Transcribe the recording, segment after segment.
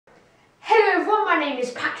my name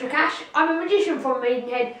is Patrick Ashe. I'm a magician from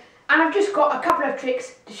Maidenhead, and I've just got a couple of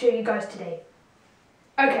tricks to show you guys today.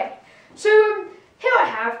 Okay, so here I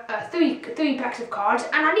have three packs of cards,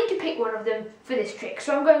 and I need to pick one of them for this trick.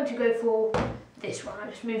 So I'm going to go for this one. I'll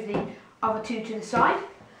just move the other two to the side.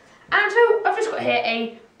 And so I've just got here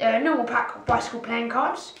a normal pack of bicycle playing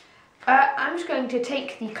cards. I'm just going to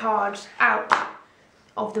take the cards out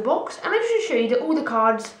of the box, and I'm just going to show you that all the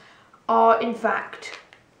cards are in fact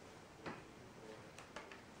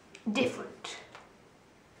different.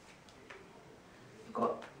 You've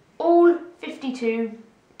got all 52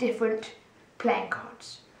 different playing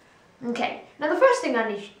cards. Okay, now the first thing I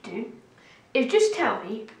need you to do is just tell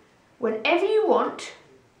me whenever you want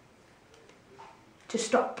to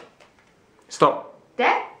stop. Stop.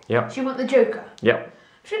 There? Yep. So you want the joker? Yep. I'm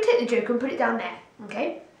just going to take the joker and put it down there,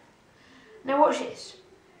 okay? Now watch this.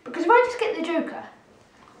 Because if I just get the joker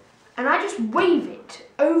and I just wave it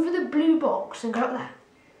over the blue box and go like that,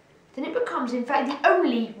 then it becomes in fact the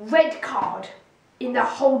only red card in the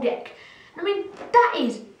whole deck. I mean, that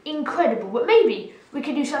is incredible, but maybe we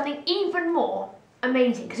could do something even more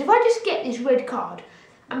amazing. Because if I just get this red card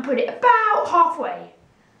and put it about halfway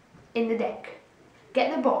in the deck,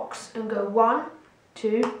 get the box and go 1,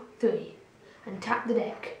 2, 3 and tap the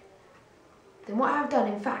deck, then what I've done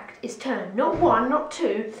in fact is turn not 1, not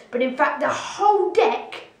 2, but in fact the whole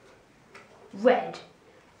deck red.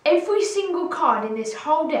 Every single card in this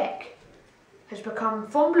whole deck has become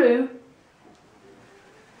from blue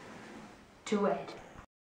to red.